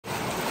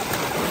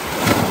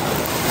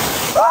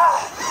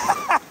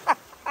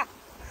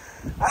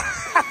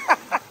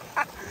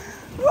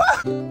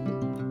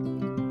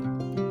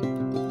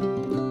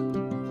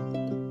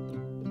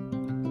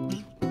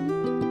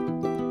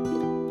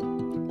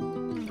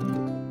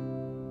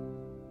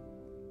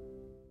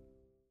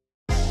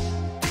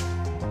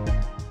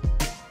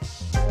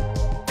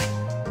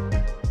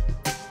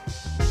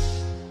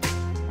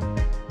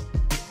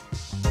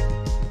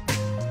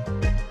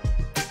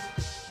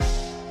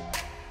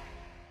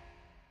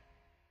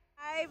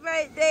Hi,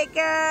 birthday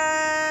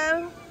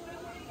girl.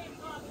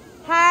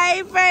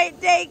 Hi,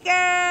 birthday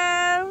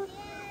girl.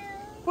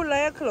 Pull on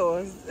your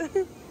clothes.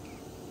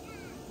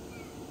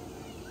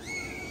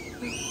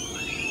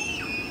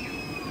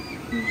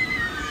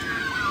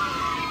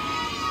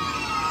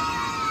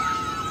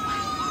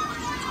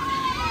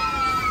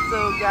 So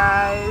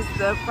guys,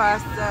 the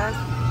process.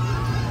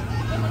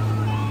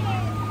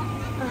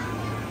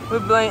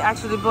 We're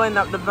actually blowing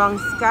up the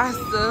Bronx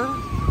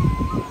Castle.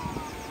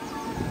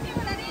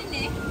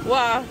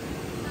 What?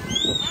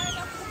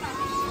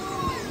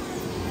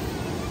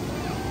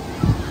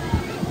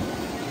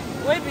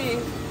 Maybe.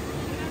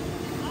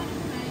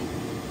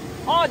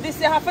 Oh, this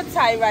you have a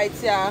tie right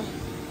here.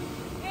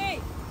 Hey,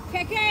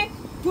 Keke,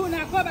 do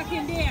not go back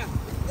in there.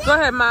 Go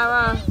ahead,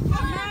 Mara.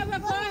 Mara,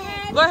 go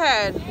ahead. Go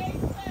ahead.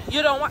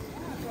 You don't want.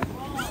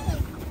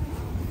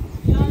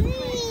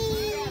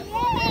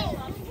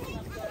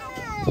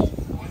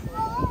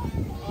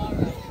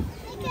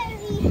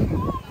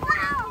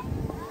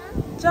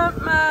 Jump,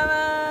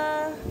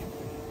 Mama.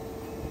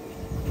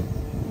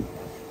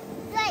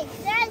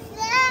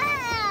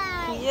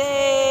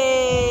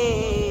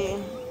 Yay.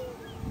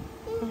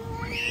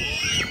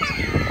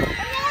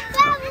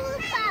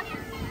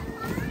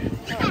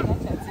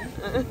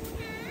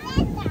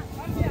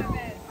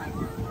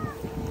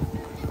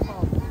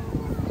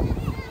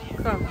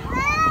 Come.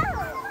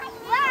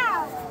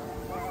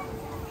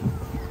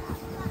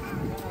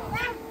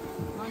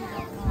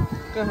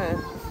 Go ahead.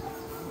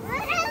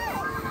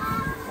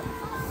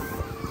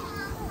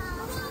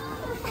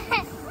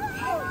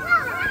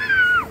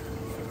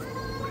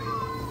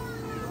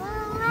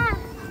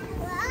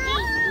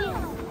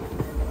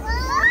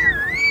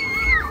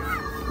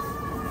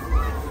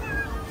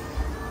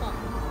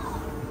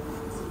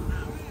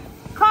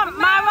 Come,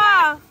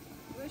 Mama.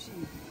 Where is she?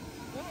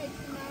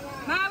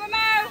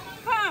 Mara,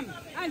 come.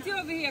 Auntie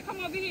over here. Come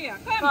over here.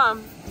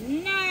 Come.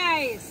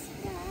 Nice.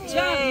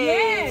 Jump.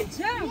 Yeah,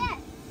 jump.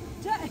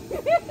 Jump.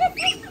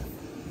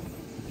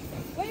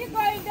 Where you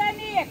going,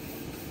 Danny?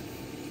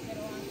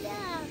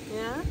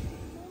 Yeah?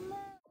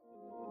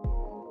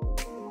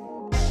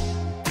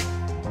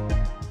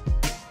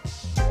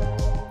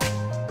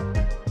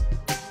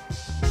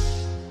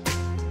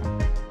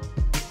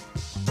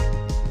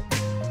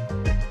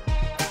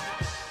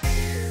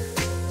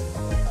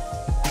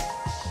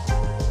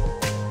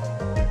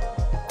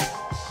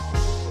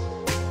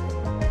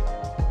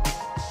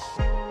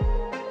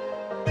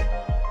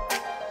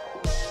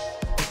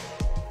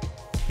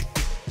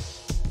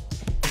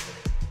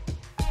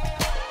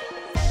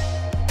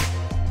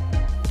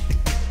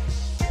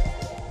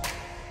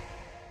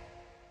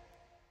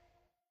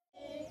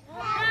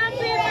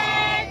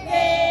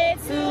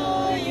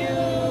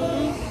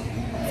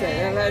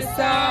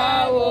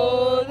 How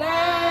old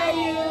are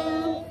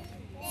you?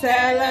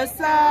 Tell us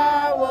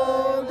how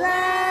old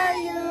are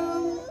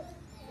you?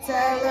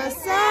 Tell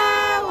us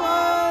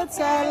how old,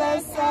 tell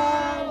us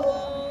how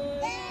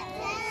old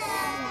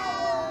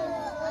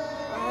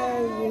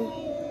are you?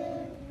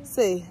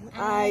 Say,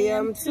 I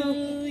am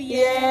 2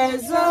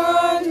 years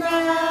old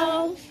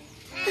now.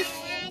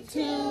 2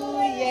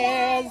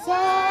 years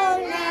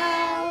old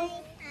now.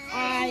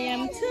 I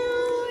am 2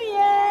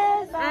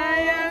 years. I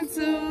am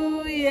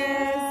 2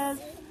 years.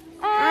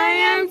 I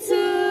am 2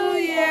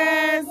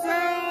 years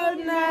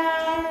old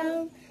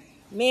now.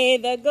 May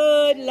the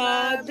good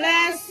Lord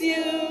bless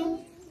you.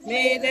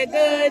 May the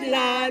good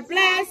Lord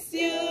bless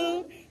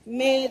you.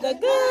 May the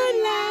good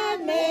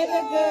Lord, may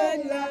the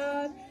good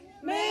Lord,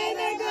 may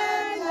the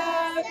good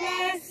Lord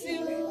bless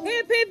you.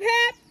 Hip, hip,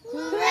 hip.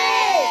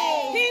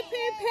 Hooray! Hip,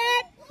 hip,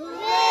 hip.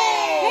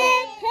 Hooray!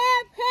 Hip,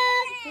 hip,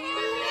 hip.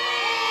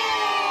 Hooray!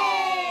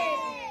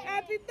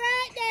 Happy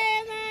birthday,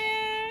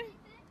 Maya.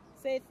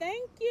 Say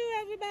thank you,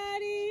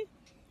 everybody.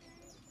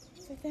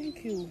 Say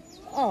thank you.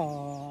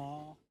 Aww.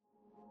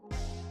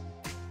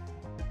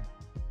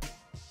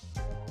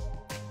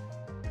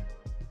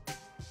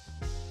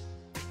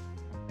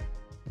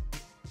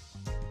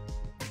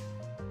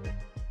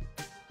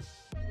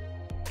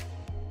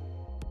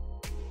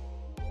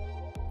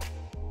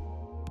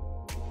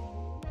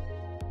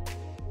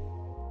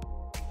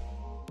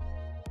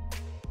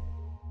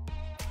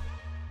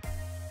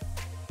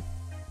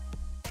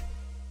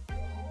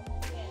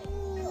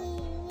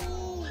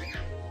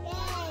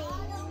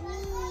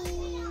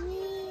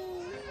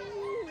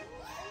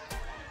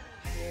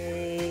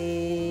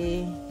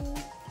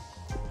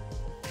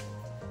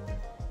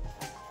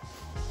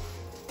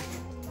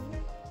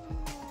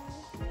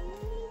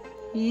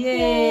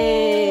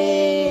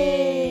 Yay!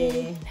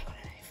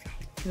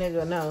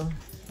 Nigga, no.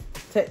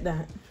 Take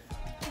that.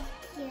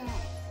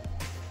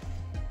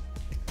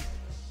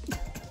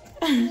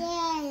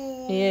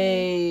 Yay!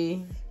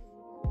 Yay!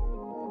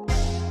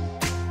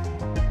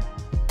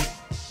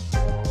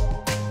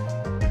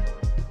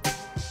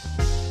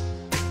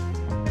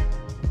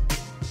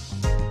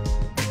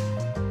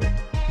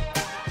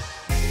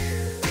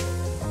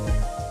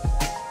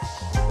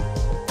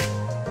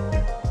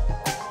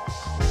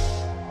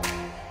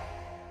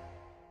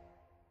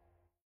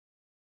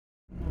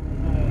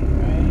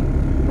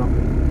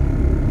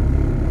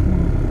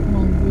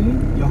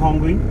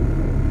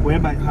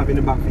 have in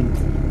the back feet.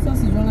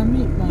 Sausage on a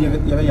meatball. You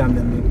have a yam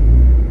them big.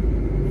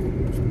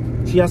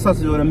 She has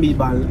sausage on a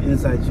meatball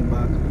inside she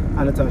bag.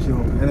 And that's how she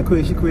hungry.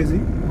 And she crazy.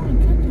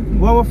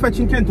 What we're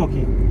fetching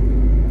Kentucky?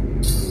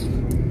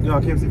 You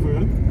want KFC for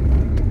you?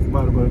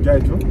 Man, I'm going to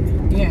drive through.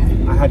 Yeah.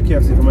 I had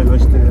KFC for my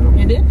lunch today. You know?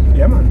 You did?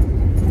 Yeah, man.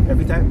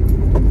 Every time.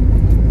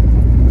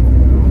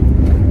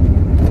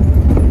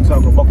 So I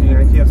go bucking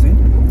and KFC.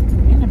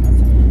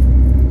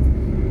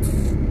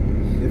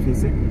 If you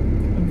see.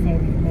 I'm very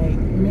late.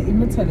 I'm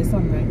going to tell you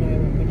something right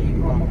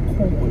now. I'm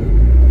cold.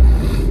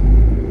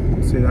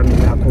 So that means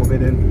you have COVID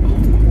then?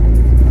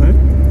 Huh?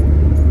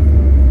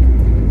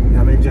 You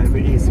have enjoyed the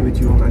AC with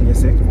you and you're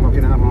sick. How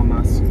can I have a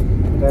mask?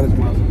 That is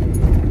mask.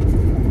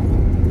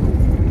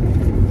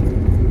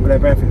 What are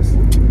breakfast?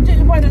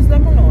 Jelly boy does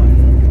lemon oil.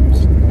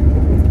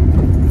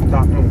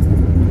 Talk now.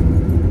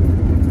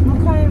 I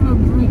can't even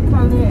breathe,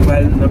 Khaled.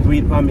 Well, no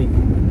breathe for me.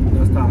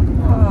 Just talk.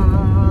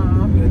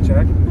 You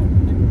check?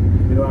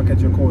 You don't want to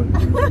catch your cold.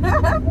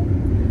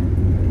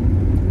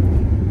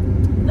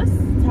 Let's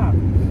stop.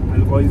 And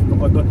look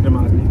how dirty the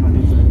mask is on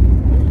this side.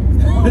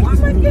 Oh, why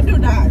would you do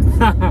that?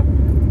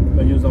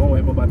 But use the whole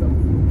wipe bottom.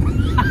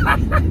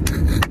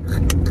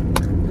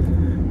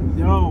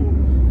 Yo.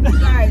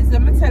 Guys,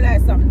 let me tell you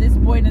something. This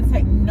boy don't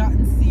take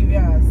nothing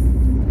serious.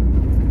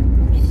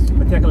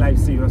 I take life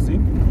seriously.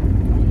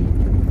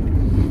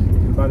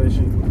 Bad as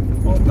shit.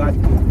 Oh God.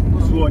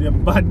 This one, you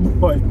bad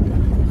boy.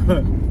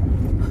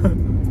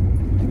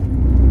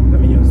 Let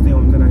me just stay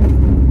home tonight.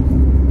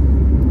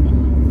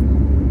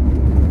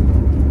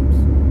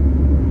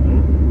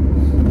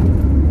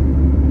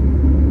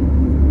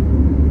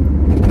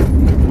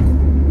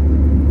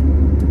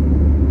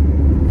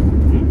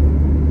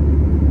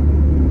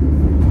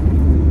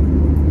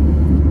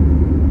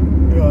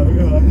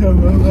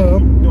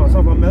 You want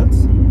some melts?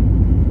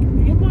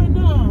 You might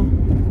know.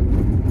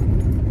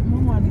 I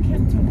want the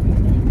Kentucky.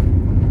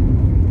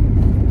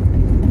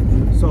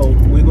 So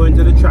we're going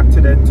to the track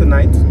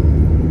tonight.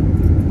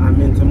 I'm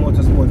into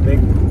motorsport big.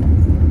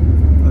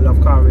 I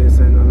love car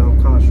racing, I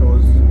love car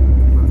shows.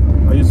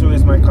 I used to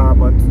race my car,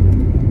 but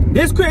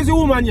this crazy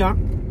woman, yeah.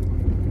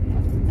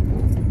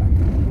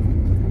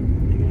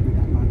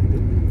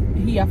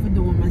 He have to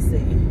do what I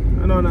say.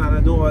 No,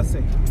 I do what I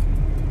say.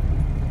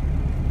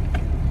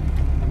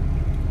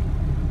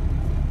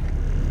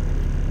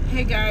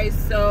 Hey guys,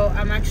 so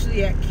I'm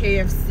actually at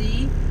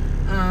KFC.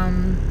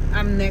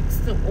 I'm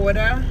next to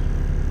order.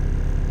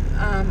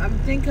 I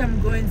think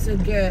I'm going to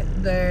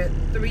get the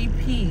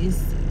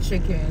 3-piece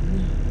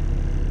chicken.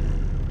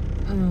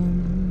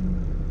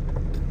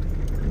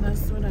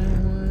 That's what I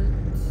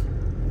want.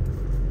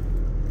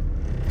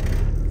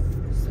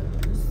 So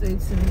stay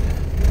tuned,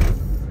 guys.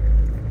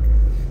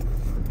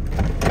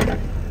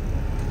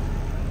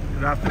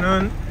 Good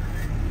afternoon.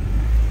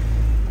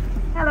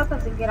 Hello,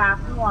 cousin. Good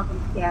afternoon. Welcome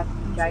to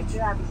KFC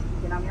Drive-Thru. I'll be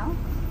speaking on y'all.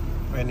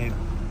 I need.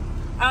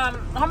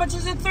 How much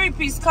is a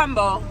 3-piece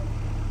combo?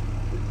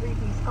 The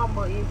 3-piece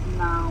combo is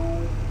now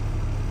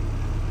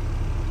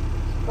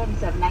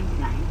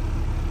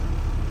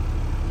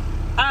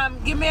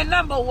 $27.99. Give me a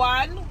number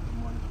one.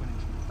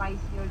 Spicy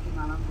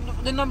original.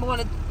 The number one.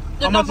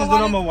 How much is the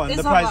number one?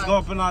 The price go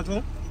up and all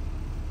too?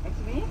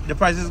 Excuse me? The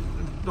price is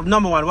the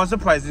number one. What's the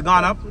price? It's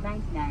gone up?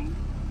 $22.99.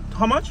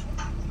 How much?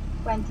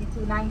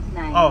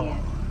 $22.99. Oh, yes.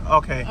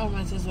 okay. How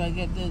much is I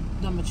get the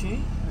number 3?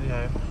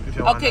 Yeah, if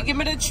you want. Okay, give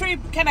me the 3.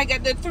 Can I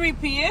get the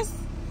 3-piece?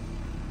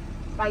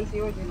 Spicy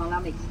original.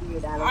 That makes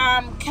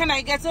 $3. Can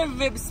I get a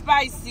rib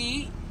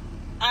spicy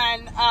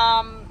and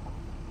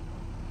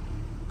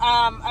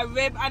a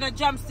rib and a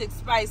drumstick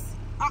spicy?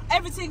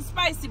 Everything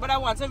spicy, but I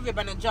want a rib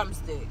and a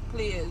drumstick,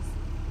 please.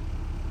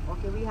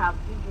 Okay, we have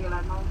ginger ale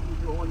and Mountain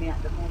Dew only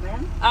at the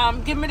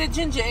moment. Give me the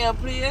ginger ale,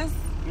 please.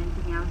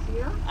 Anything else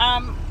here?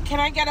 Can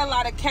I get a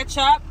lot of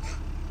ketchup?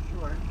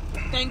 Sure.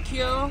 Thank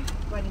you.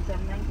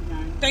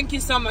 $27.99. Thank you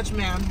so much,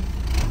 ma'am.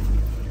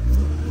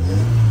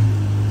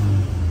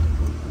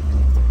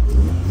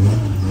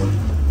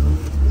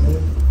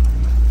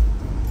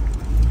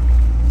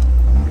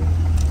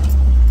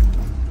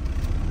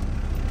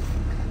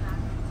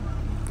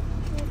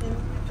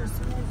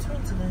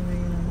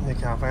 You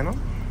can't find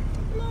them?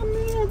 No,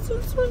 man, it's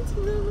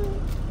 $2.29.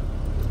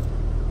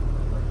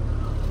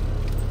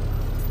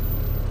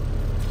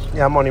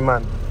 Yeah, money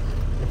man.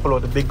 You pull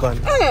out the big gun.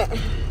 You got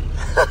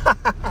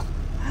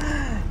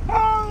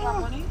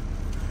money?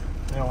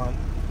 Yeah, man.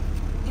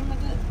 Give me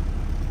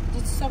the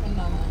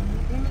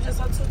 $7. Give me just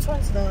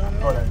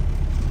 $2.29. Alright.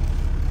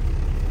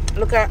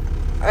 Look at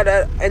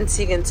that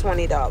antique and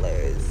 $20.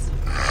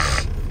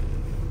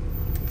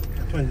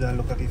 $20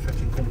 look like it's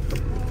fetching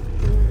comfortable.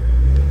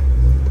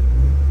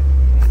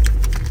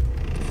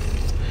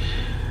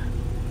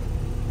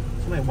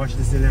 Somebody watch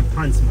this in them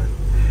pants, man.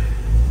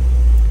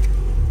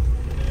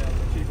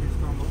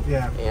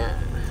 Yeah. Yeah.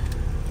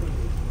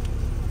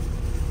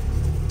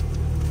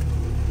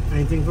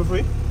 Anything for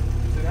free?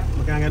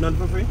 We can't get none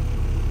for free?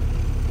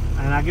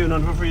 And I give you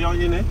none for free,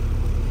 you know?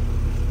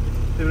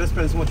 People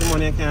spend so much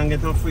money and can't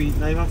get no free,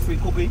 not even free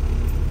cookie?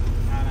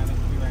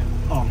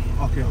 Oh,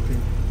 okay.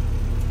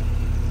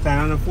 Time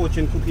on a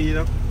fortune cookie, you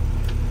know.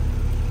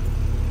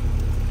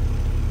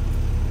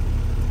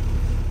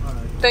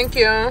 Alright. Thank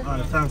you.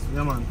 Alright, thanks.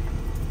 Yeah, man.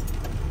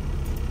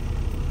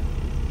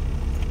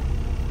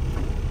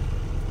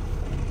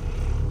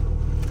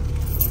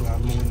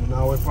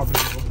 Now we're probably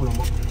going to pull them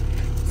up.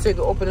 So you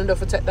can open the door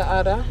for take the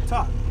order?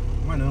 Talk.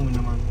 Why not,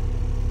 man?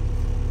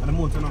 At the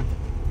motor now.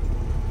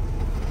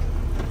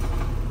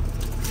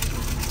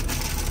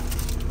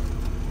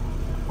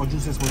 What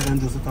juices for the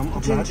juice?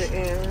 Ginger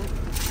ale.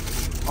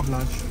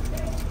 Oblige.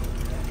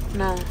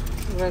 No,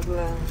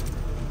 regular.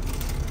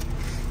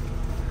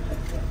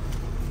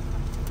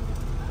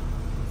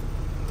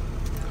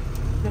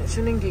 No,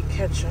 shouldn't get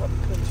ketchup.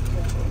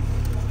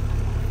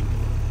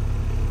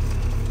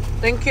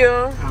 Thank you.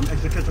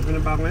 Extra ketchup in the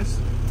bag, miss.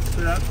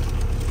 See that?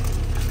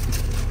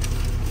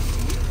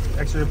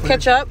 Extra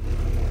ketchup?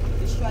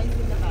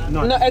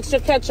 No. No, extra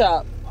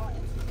ketchup.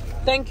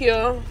 Thank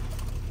you.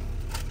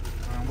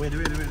 Wait.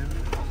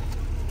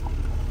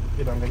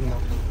 Get on the now.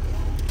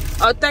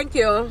 Oh, thank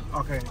you.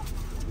 Okay.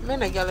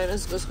 Man, I got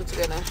let's go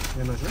together.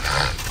 You know, sure?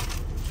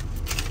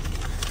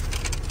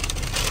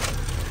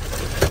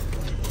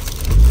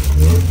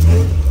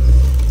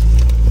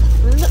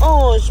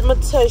 Oh, she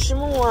might tell she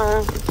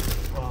want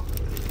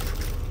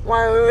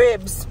one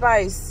rib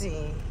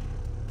spicy.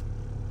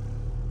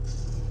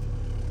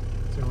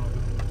 No,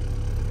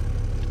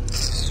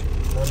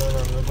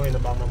 I'm going to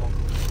the back, mama.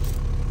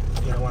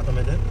 You don't want to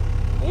make it?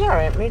 Yeah,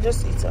 alright, me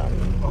just eat some.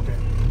 Okay.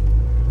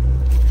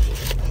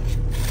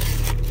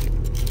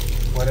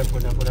 What I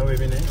put a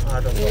rib in it?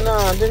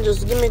 No, then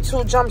just give me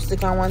 2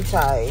 drumsticks and 1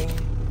 thigh.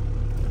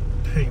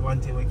 Hey, one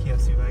thing with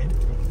KFC, right?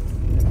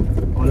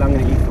 How long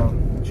did you eat for?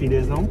 3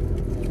 days now?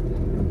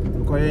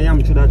 Because you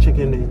yam to that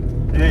chicken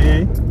there.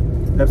 Hey.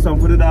 Have some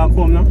for the dog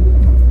home now?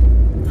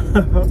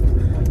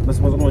 I'm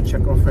supposed to go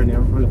check our friend here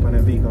and look on the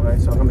vehicle, right?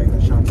 So I can make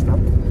a short stop.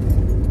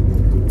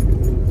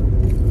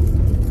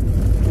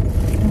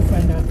 I'll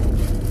find out.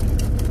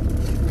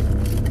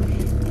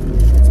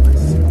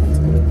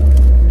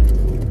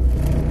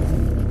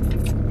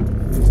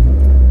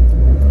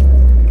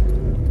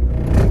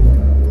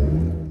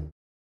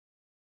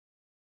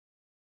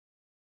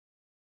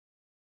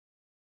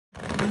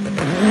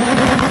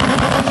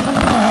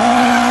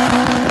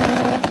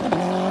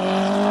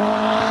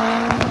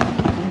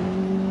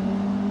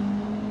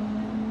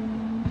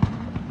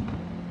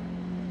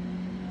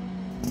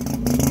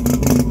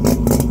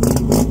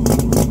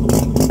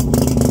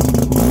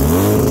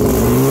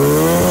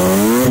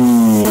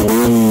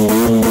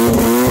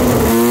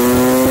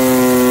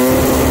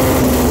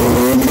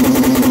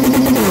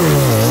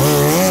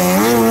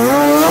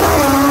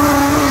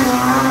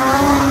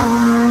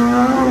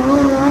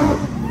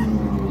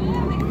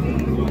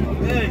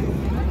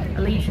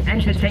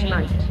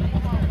 Entertainment.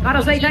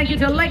 Gotta say thank you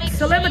to Lex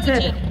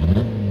Limited.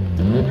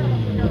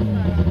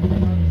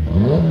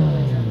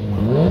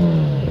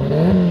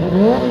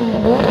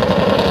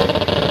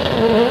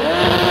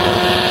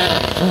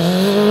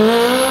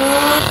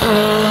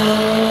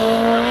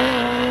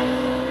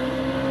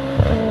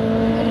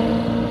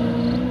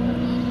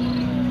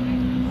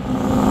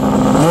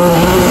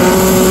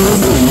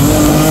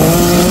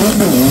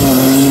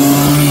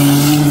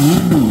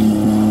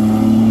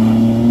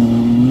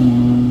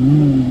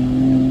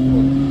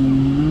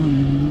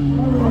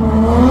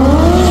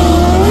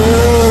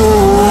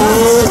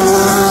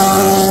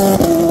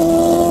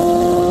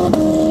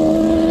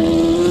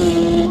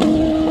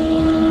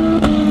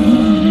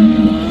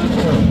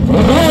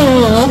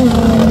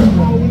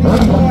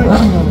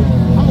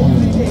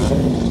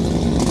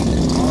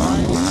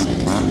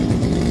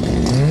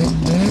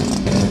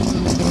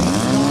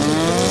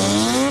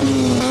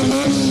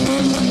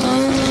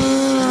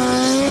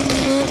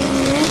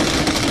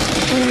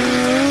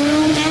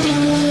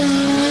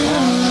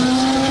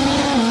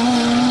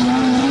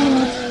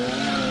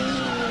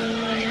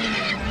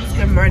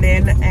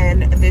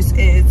 And this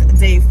is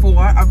day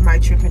 4 of my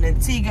trip in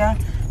Antigua,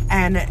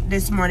 and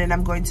this morning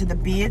I'm going to the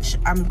beach.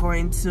 I'm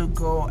going to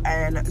go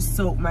and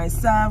soak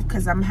myself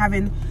because I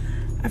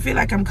feel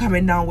like I'm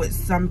coming down with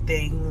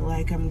something,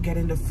 like I'm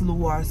getting the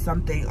flu or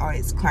something, or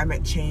it's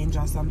climate change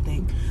or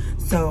something.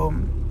 So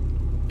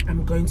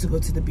I'm going to go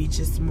to the beach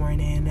this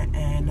morning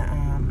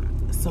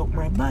and soak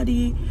my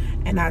body,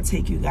 and I'll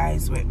take you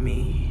guys with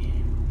me.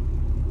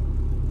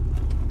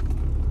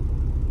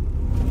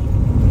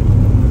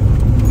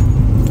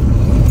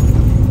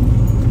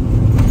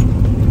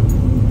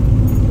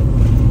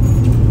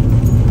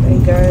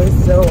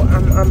 Guys, so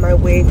I'm on my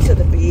way to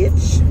the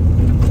beach.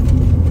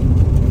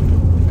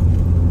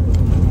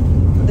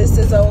 This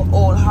is our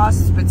old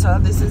hospital.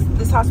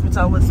 This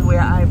hospital was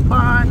where I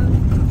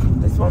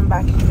born. This one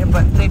back here,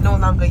 but they no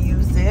longer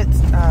use it.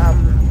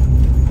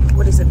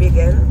 What is it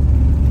again?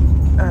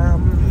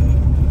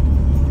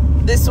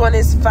 This one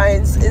is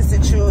Fines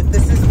Institute.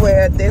 This is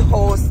where they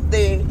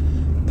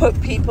put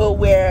people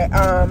where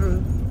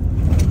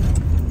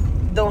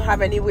don't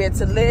have anywhere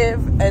to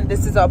live, and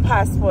this is our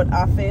passport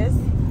office.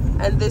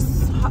 And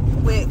this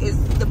way is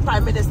the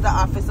Prime Minister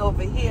office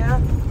over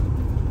here.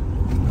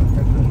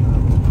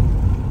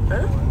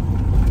 Huh?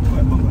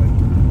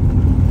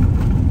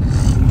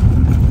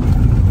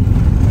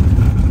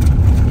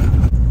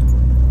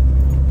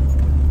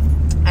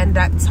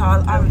 behind that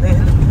tall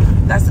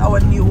building, that's our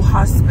new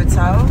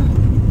hospital.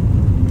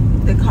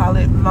 They call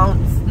it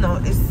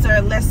it's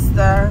Sir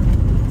Leicester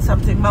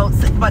something Mount,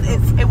 but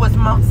it was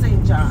Mount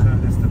St. John. Sir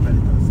Leicester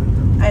Medical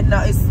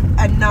Center.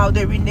 And now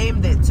they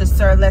renamed it to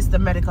Sir Leicester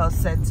Medical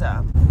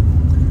Center.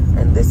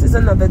 And this is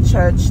another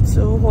church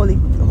too,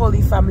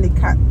 Holy Family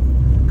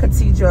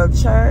Cathedral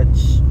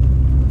Church.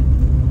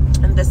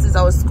 And this is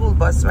our school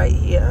bus right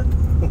here.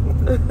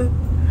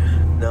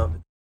 No.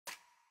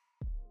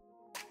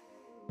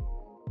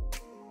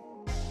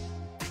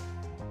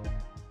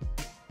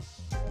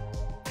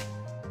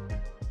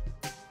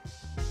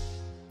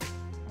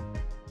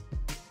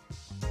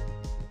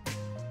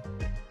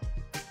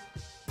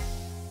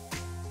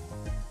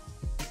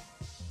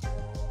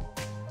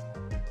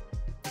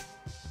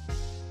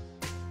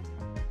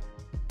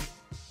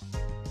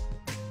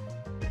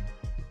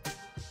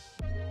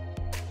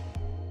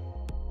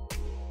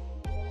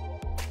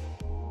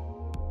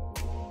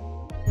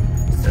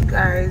 So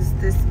guys,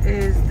 this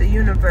is the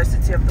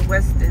University of the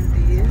West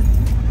Indies.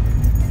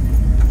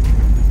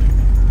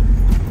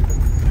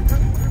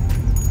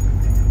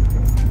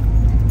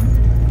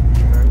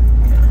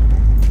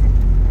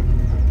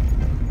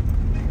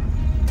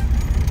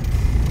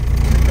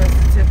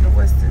 University of the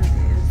West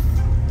Indies,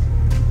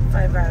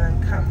 Five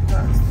Island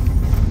campus.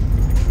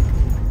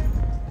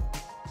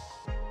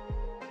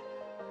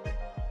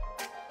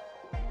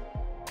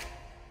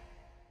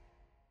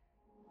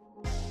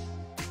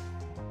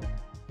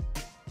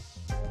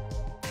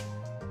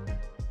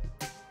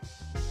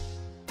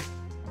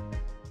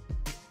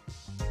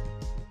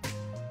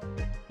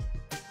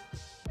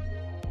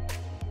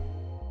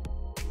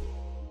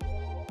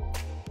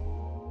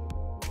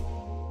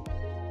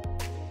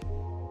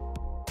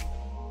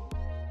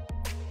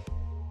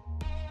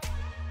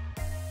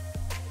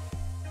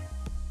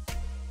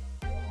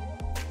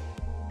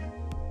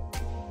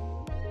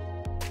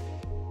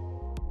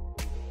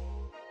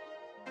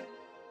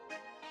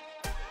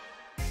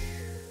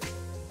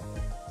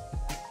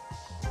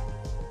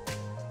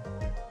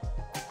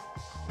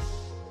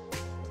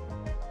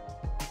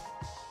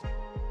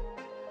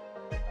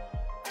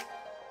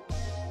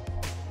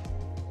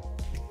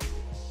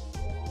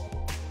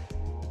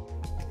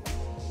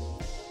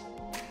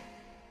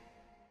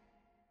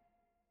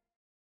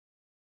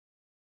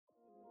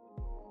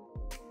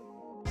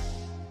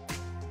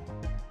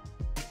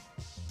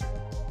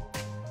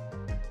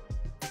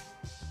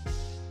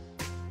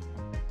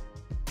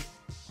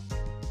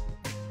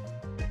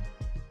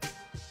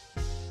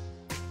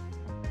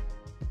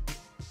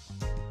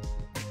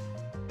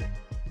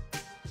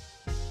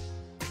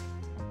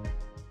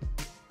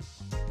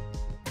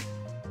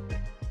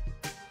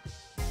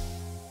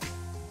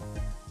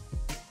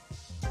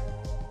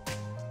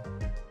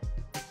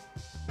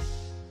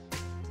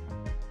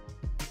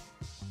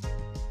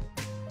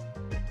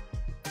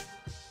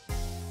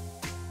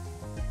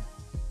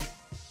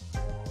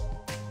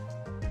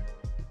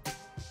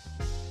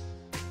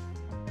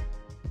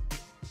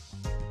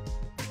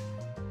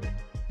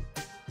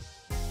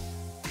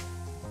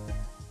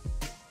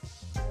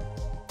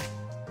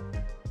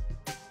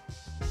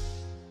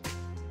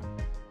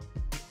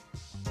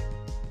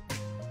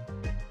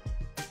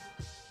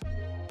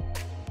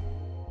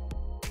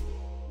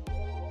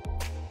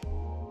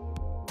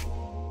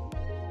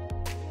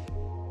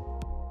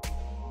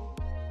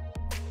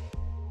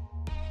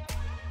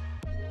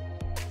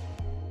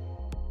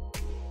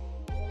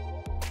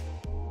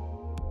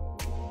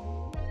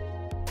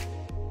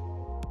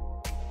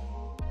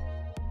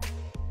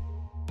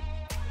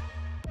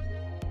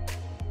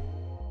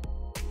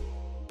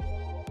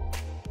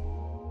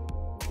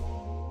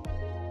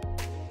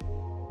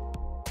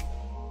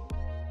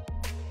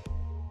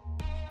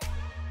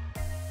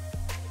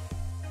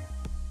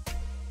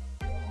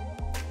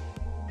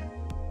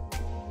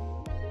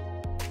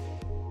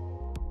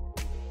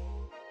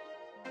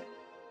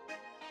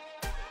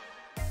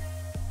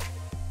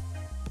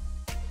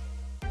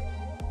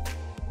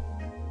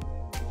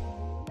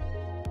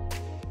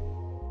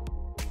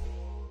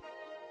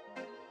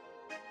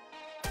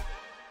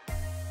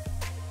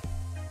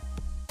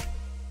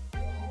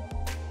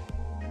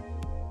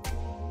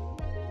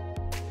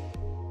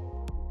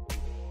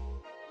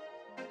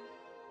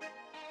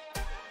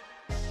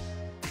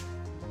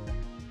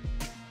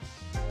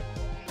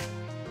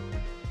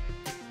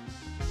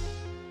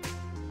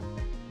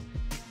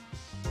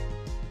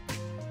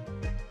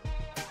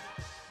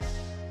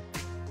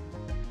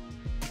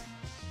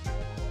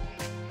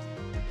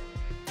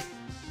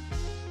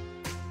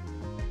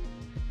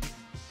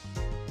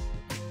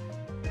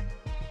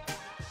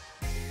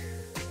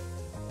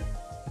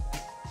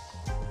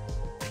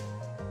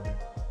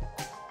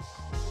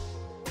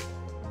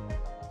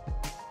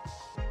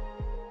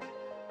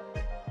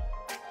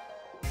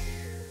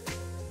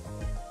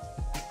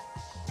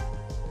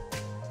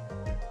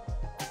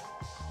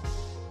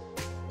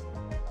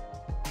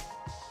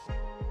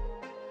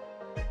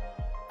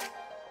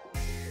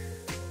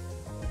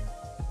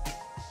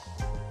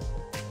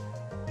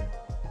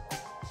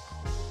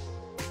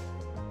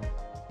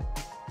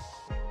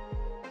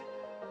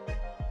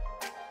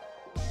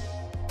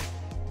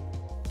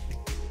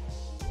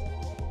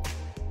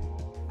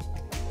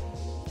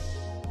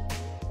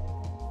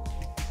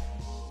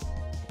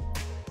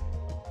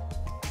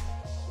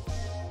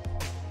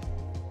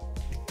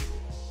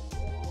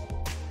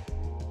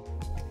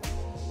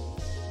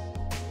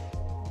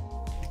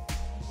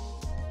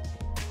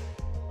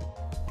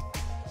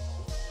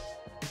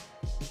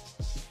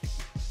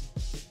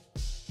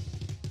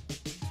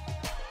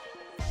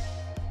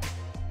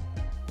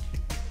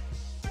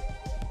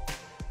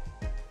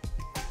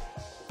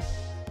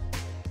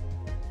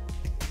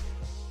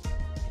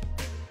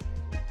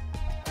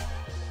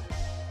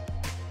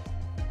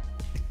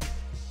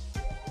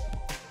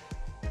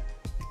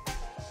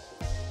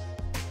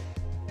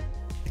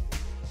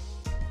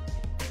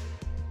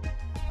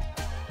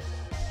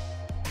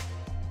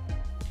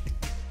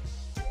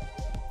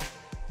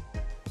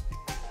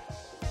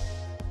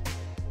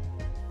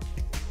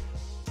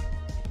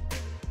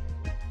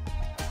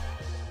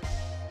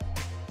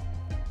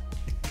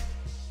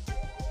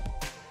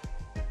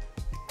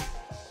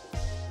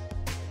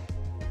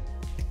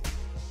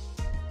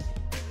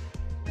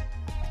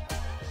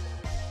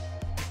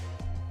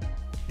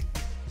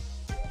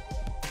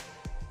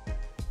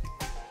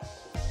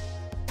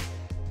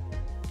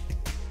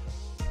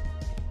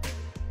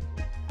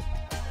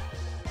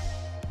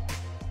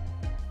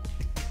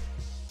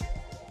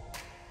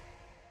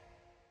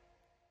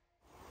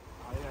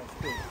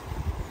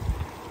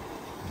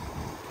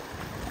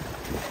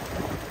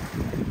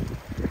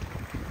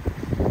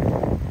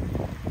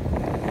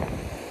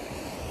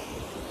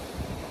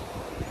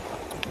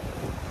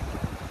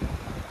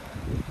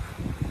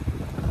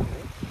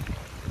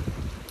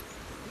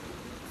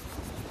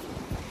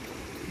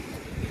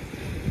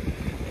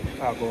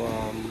 I go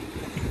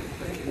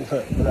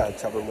that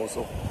travel more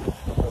so.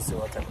 Let's see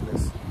what takes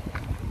place.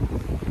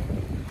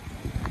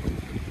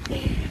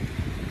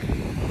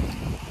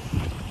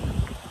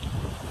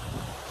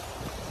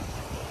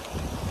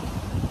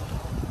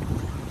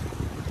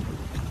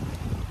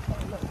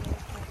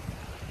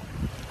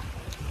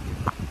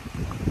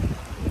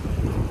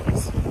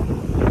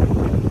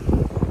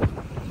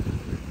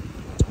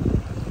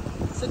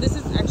 So this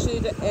is actually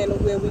the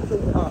end where we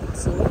could walk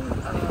to.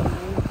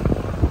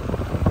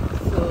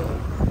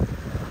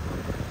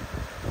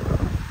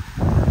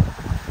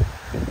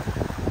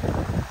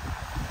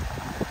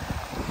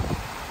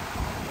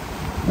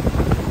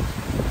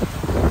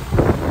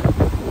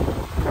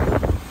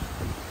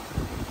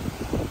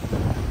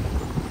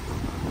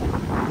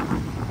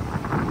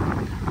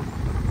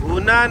 Oh,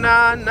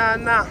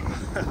 na.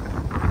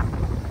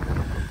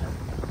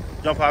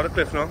 Jump out of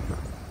the cliff now.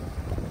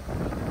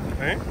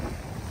 Eh?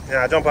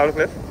 Yeah, jump out of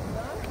the cliff.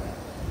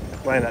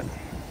 Why not? You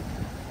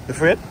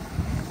afraid?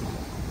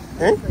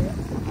 Eh?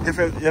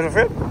 You're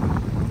afraid?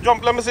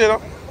 Jump, let me see it. Go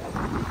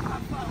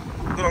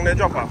down there,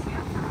 jump off.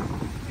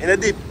 In the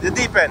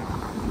deep end.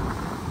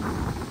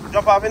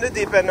 Jump off in the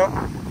deep end now.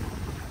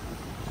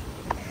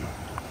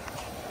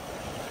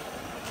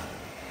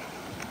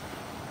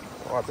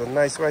 What a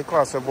nice white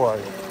crosser, boy.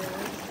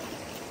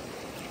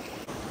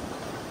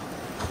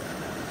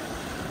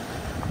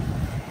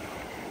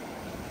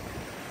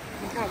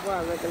 You can't go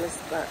a regular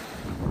spot.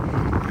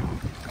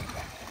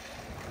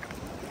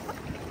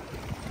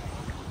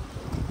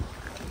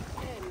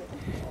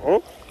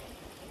 Hmm?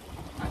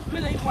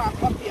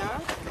 Walk up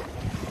here.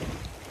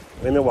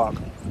 Let me walk.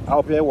 I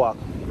hope you walk.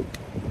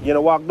 You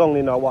know, walk down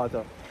in the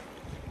water.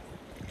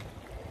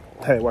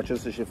 Hey, watch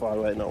this she fall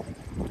right now.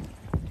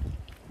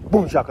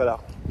 Boom, shakala.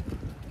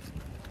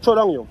 Throw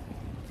down you.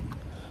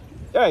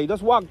 Hey,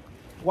 just walk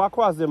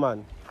across the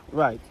man.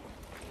 Right.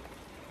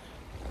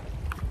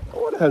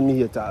 What the hell me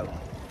here, Tal?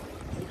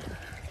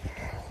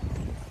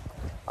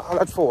 All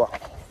that for.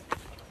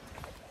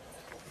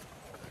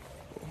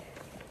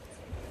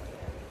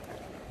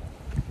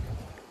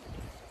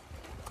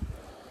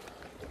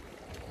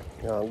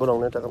 Yeah, go down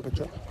there, take a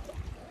picture.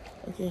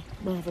 Okay,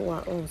 but I have to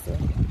walk also.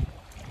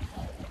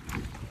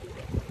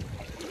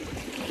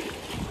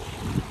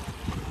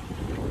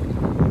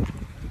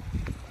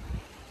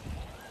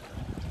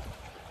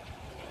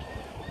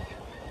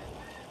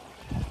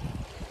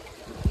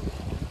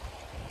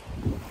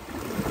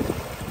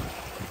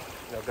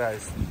 Now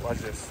guys, watch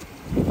this.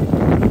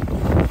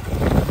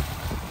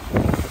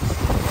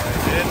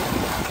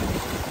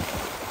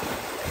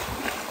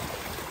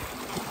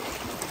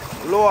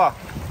 Lower.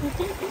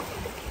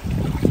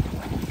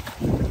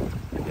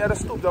 Yeah,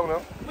 just stoop down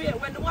now. Wait,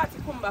 when the water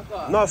come back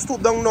up? No,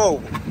 stoop down now.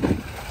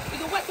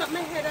 It'll wet up my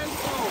head and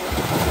so.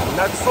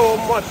 Not so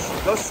much.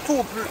 Just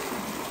stoop.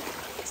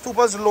 Stoop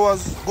as low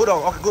as. Go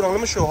down. Okay, go down.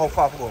 Let me show you how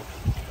far to go.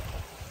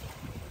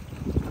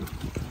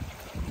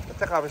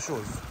 Take off your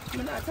shoes.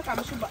 I'm not taking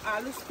my shoes, but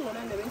all the stone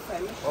and the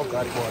inside my shoes. Oh,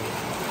 God, boy.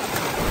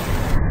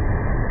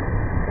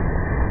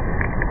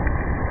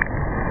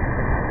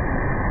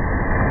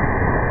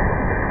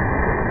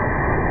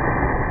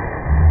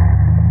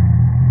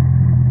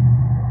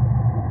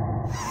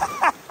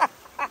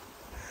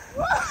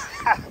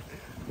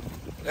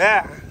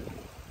 Yeah,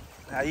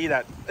 I eat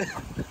that.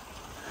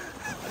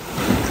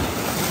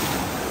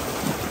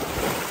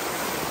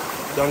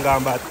 Don't go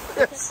bad.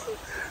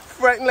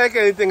 Frightened like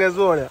anything as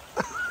well.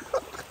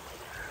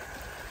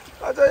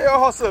 I tell you, you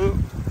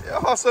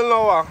hustle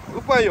now.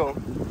 Look at you.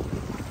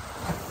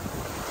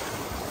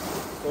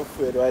 I'm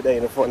afraid right there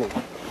in the funny.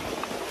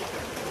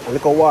 A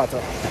little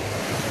water.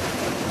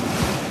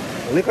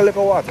 A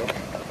little water.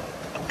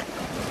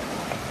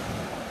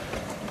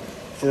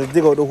 Just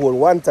dig out the hole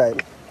one time.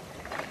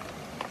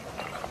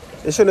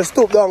 You shouldn't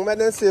stoop down, man.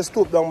 Then say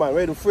stoop down, man.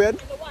 Where you afraid?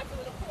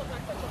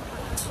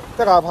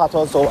 Take off hot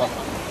also.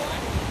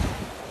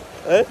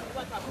 Eh?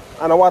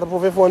 And a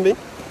waterproof phone be?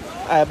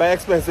 I buy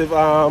expensive,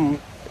 what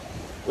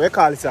you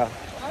call it, sir?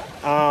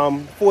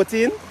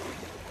 14.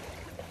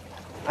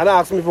 And I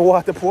asked me for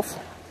waterproof.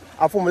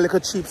 I found my little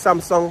cheap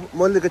Samsung,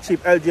 my little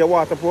cheap LG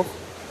waterproof.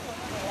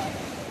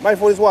 My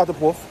phone is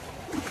waterproof.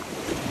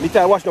 Me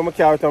try wash down my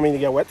car every time I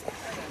get wet.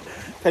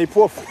 Can you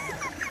proof?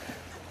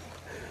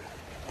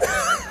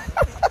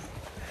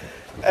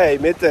 Hey,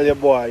 me tell you,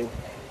 boy,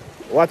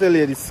 what a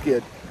lady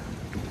scared.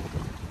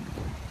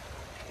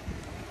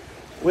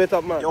 Wait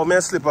up, man. Yo,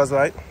 man, slippers,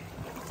 right?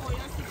 Oh, your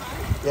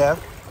slippers? Yeah.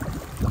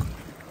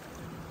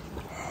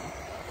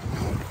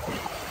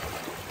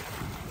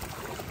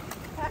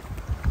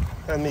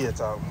 Tell me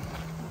it,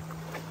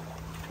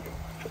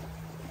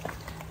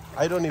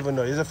 I don't even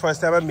know. It's the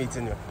first time I'm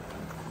meeting you.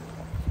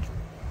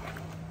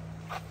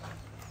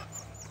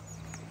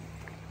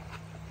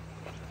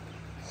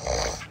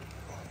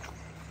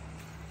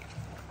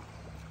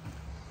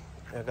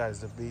 Yeah, guys,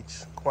 the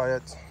beach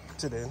quiet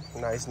today.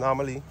 Nice.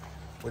 Normally,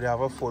 we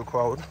have a full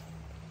crowd.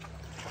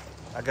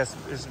 I guess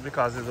it's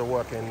because it's a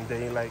working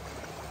day, like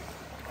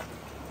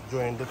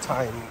during the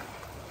time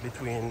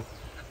between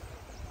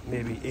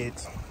maybe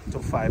 8 to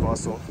 5 or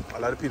so. A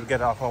lot of people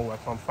get off on work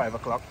from 5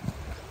 o'clock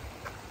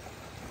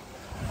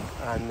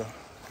and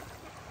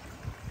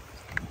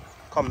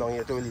come down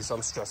here to release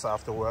some stress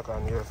after work,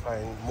 and you'll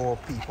find more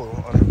people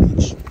on the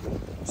beach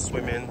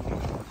swimming,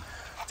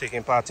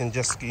 taking part in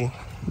jet ski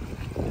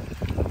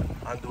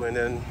and doing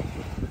their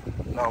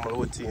normal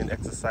routine,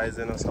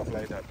 exercising and stuff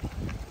like that.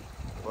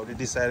 But we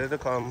decided to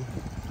come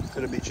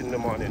to the beach in the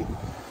morning,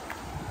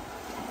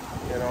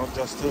 you know,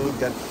 just to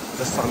get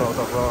the sun out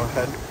of our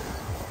head.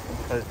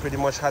 It's pretty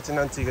much hot in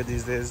Antigua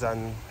these days,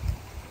 and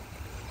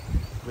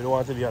we don't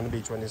want to be on the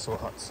beach when it's so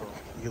hot. So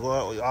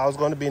I was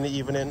going to be in the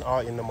evening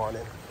or in the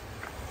morning,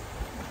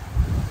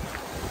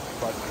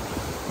 but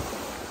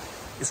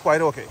it's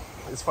quite okay.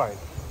 It's fine.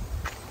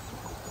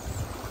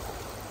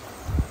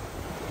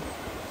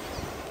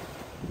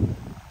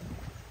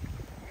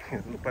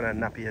 Look at that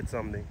nappy head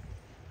something.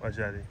 Watch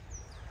that.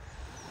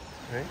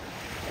 Right?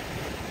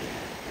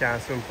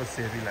 Can't swim for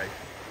save your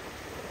life.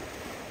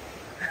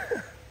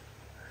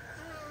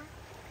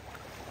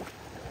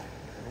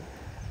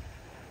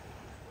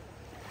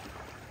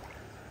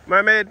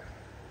 Mermaid,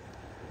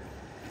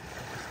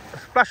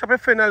 splash up your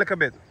fin a little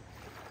bit.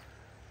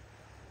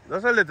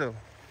 Just a little.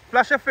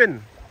 Splash your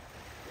fin.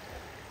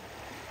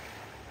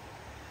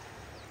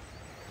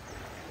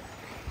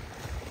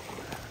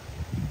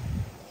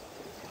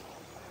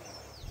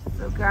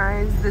 So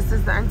guys, this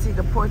is the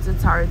Antigua Port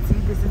Authority.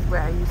 This is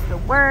where I used to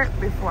work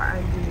before I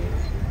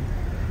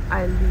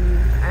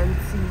leave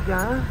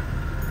Antigua.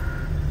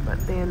 But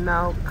they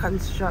now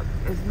construction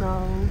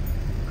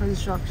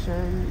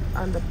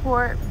on the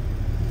port.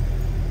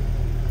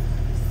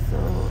 So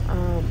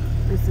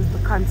this is the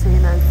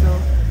container. So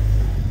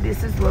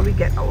this is where we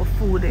get our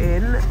food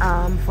in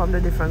from the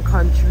different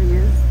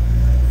countries,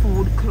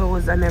 food,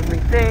 clothes and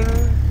everything.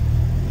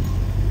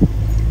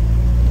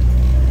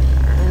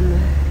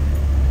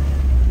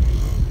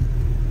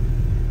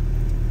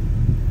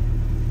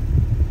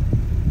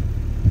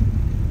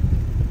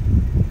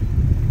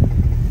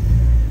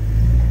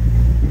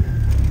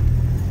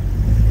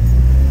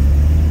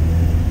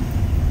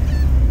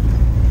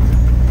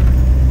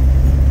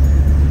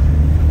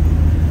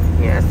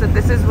 So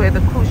this is where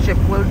the cruise ship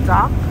will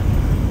dock,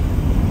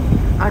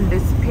 on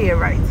this pier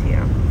right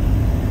here.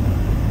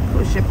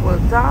 Cruise ship will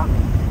dock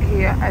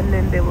here and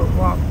then they will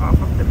walk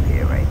off of the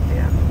pier right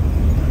there.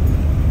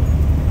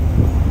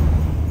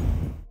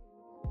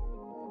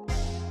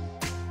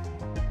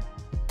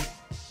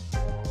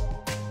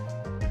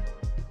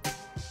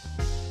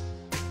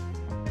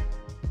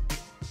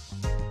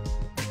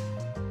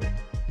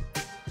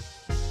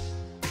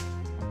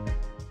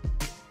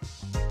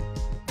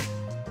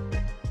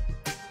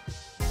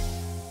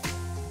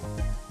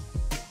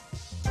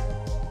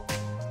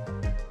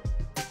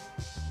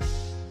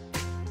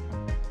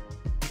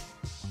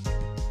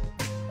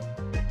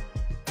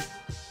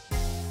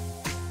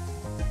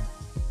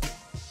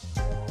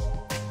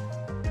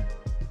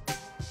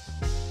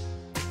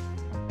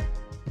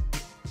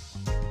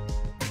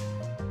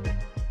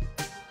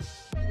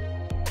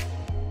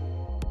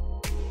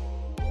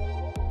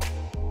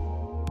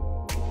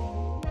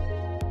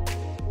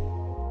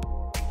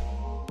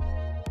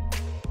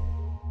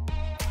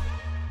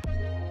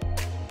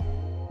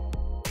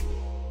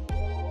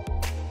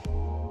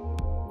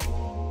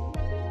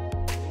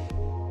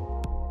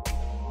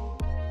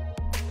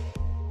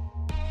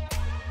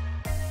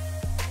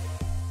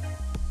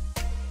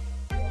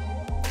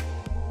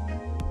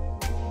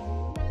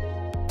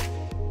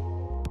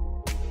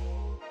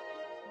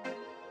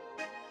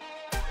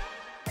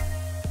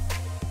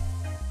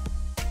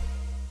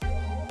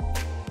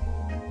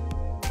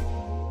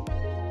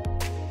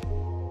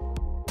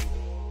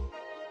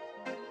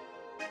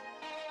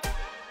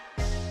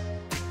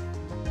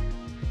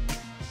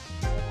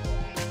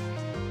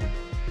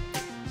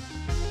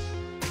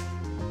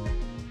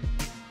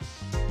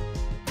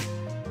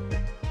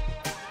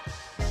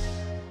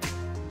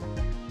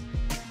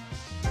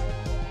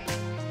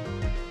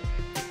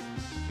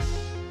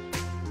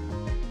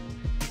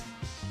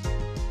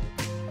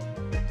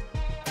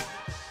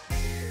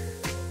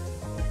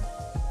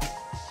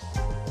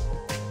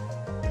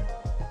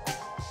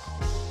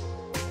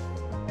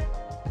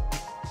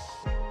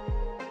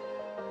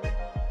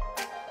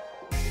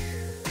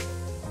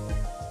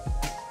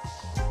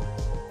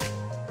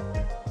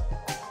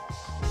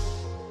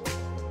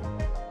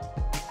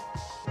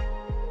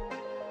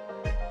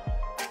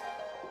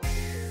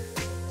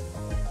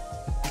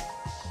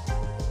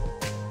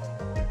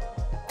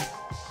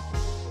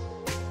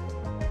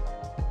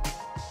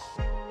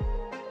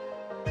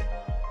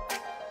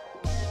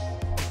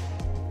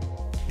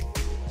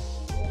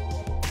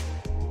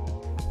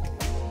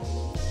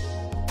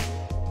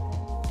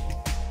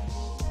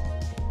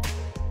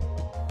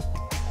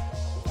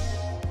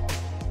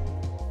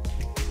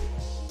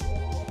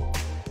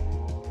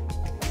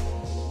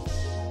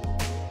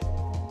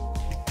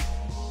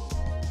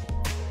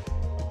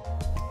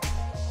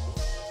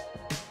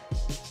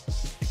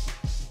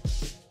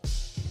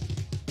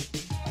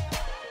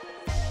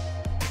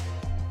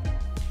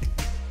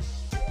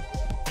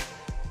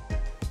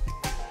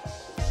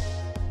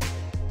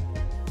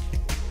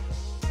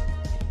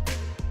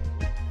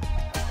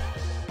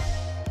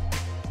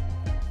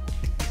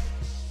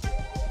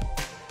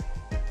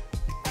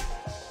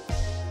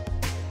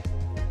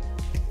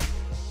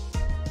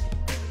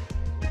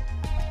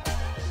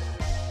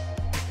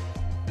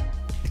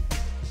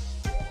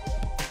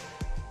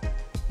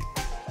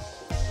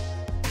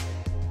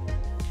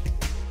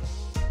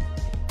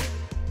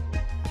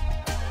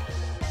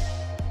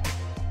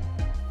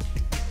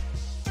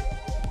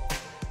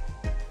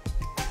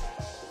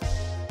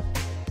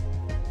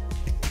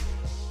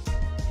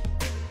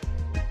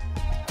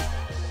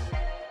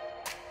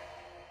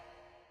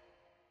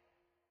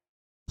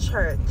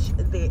 church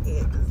there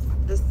is.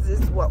 This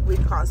is what we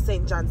call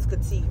St. John's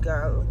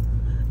Cathedral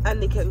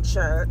Anglican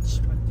Church.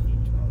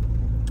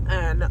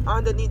 And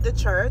underneath the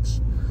church,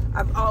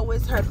 I've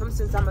always heard from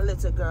since I'm a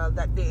little girl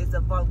that there is a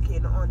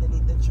volcano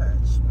underneath the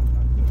church.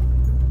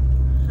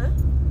 Huh?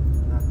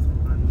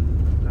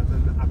 Not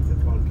an active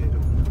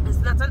volcano. It's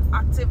not an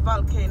active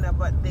volcano,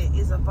 but there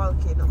is a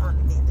volcano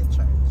underneath the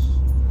church.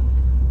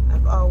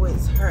 I've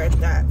always heard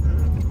that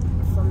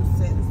from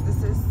since.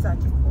 This is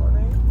Sagicor,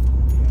 right?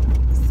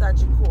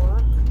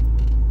 Sagicor.